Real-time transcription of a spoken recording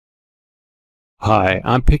Hi,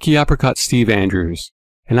 I'm Picky Apricot Steve Andrews,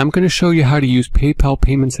 and I'm going to show you how to use PayPal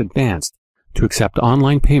Payments Advanced to accept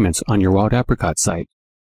online payments on your Wild Apricot site.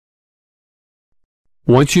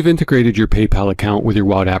 Once you've integrated your PayPal account with your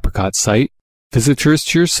Wild Apricot site, visitors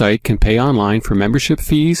to your site can pay online for membership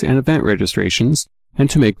fees and event registrations and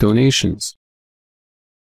to make donations.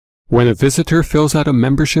 When a visitor fills out a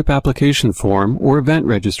membership application form or event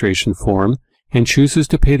registration form and chooses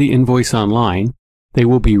to pay the invoice online, they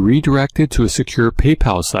will be redirected to a secure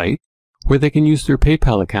PayPal site where they can use their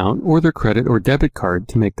PayPal account or their credit or debit card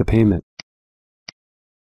to make the payment.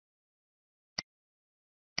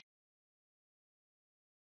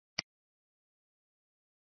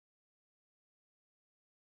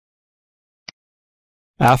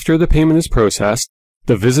 After the payment is processed,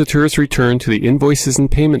 the visitor is returned to the Invoices and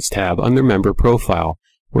Payments tab on their member profile,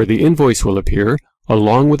 where the invoice will appear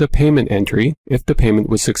along with a payment entry if the payment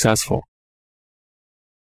was successful.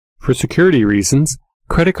 For security reasons,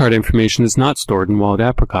 credit card information is not stored in Wild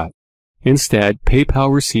Apricot. Instead,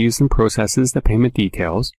 PayPal receives and processes the payment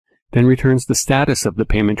details, then returns the status of the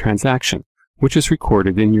payment transaction, which is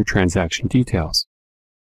recorded in your transaction details.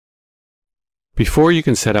 Before you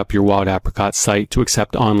can set up your Wild Apricot site to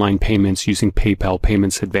accept online payments using PayPal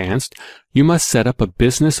Payments Advanced, you must set up a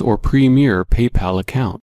business or premier PayPal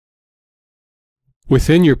account.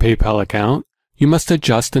 Within your PayPal account, you must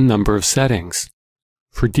adjust a number of settings.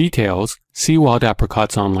 For details, see Wild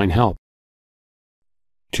Apricot's online help.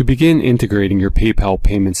 To begin integrating your PayPal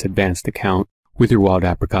Payments Advanced account with your Wild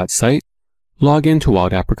Apricot site, log into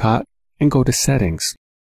Wild Apricot and go to Settings.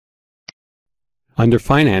 Under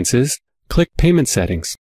Finances, click Payment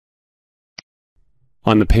Settings.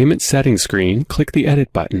 On the Payment Settings screen, click the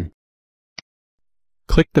Edit button.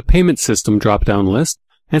 Click the Payment System drop-down list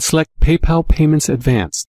and select PayPal Payments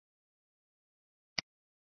Advanced.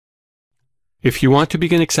 If you want to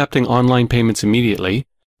begin accepting online payments immediately,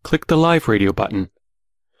 click the Live Radio button.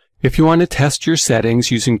 If you want to test your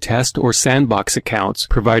settings using test or sandbox accounts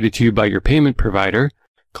provided to you by your payment provider,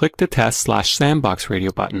 click the Test/Sandbox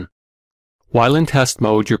Radio button. While in test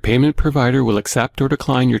mode, your payment provider will accept or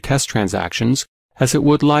decline your test transactions as it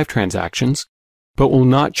would live transactions, but will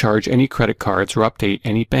not charge any credit cards or update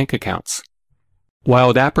any bank accounts.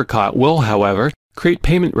 Wild Apricot will, however, create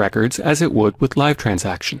payment records as it would with live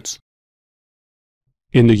transactions.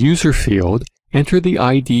 In the User field, enter the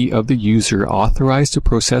ID of the user authorized to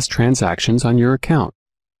process transactions on your account.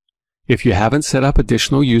 If you haven't set up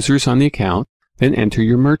additional users on the account, then enter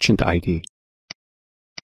your Merchant ID.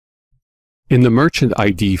 In the Merchant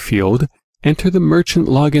ID field, enter the Merchant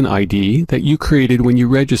Login ID that you created when you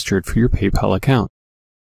registered for your PayPal account.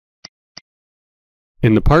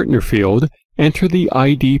 In the Partner field, enter the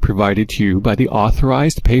ID provided to you by the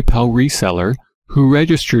authorized PayPal reseller who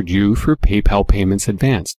registered you for PayPal Payments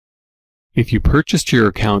Advanced. If you purchased your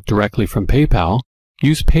account directly from PayPal,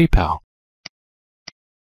 use PayPal.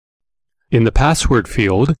 In the Password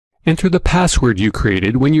field, enter the password you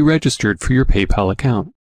created when you registered for your PayPal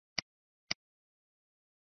account.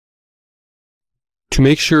 To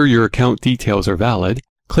make sure your account details are valid,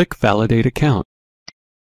 click Validate Account.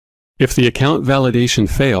 If the account validation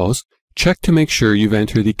fails, check to make sure you've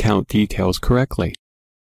entered the account details correctly.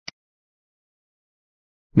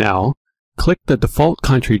 Now, click the Default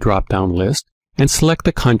Country drop-down list and select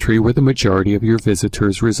the country where the majority of your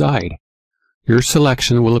visitors reside. Your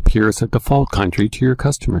selection will appear as a default country to your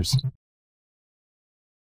customers.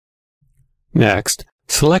 Next,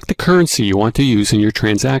 select the currency you want to use in your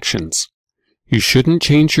transactions. You shouldn't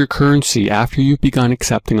change your currency after you've begun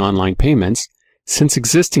accepting online payments, since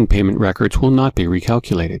existing payment records will not be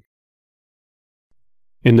recalculated.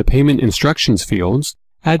 In the Payment Instructions fields,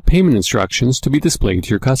 add payment instructions to be displayed to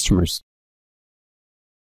your customers.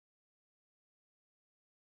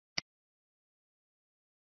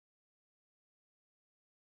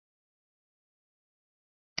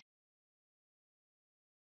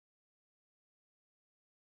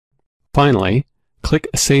 Finally, click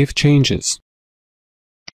Save Changes.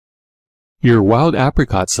 Your Wild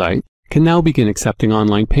Apricot site can now begin accepting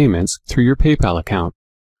online payments through your PayPal account.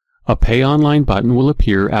 A Pay Online button will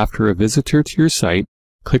appear after a visitor to your site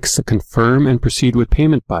clicks the Confirm and Proceed with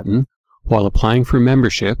Payment button while applying for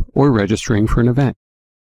membership or registering for an event.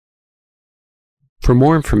 For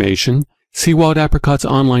more information, see Wild Apricot's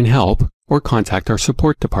online help or contact our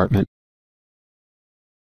support department.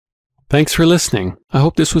 Thanks for listening. I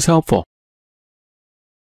hope this was helpful.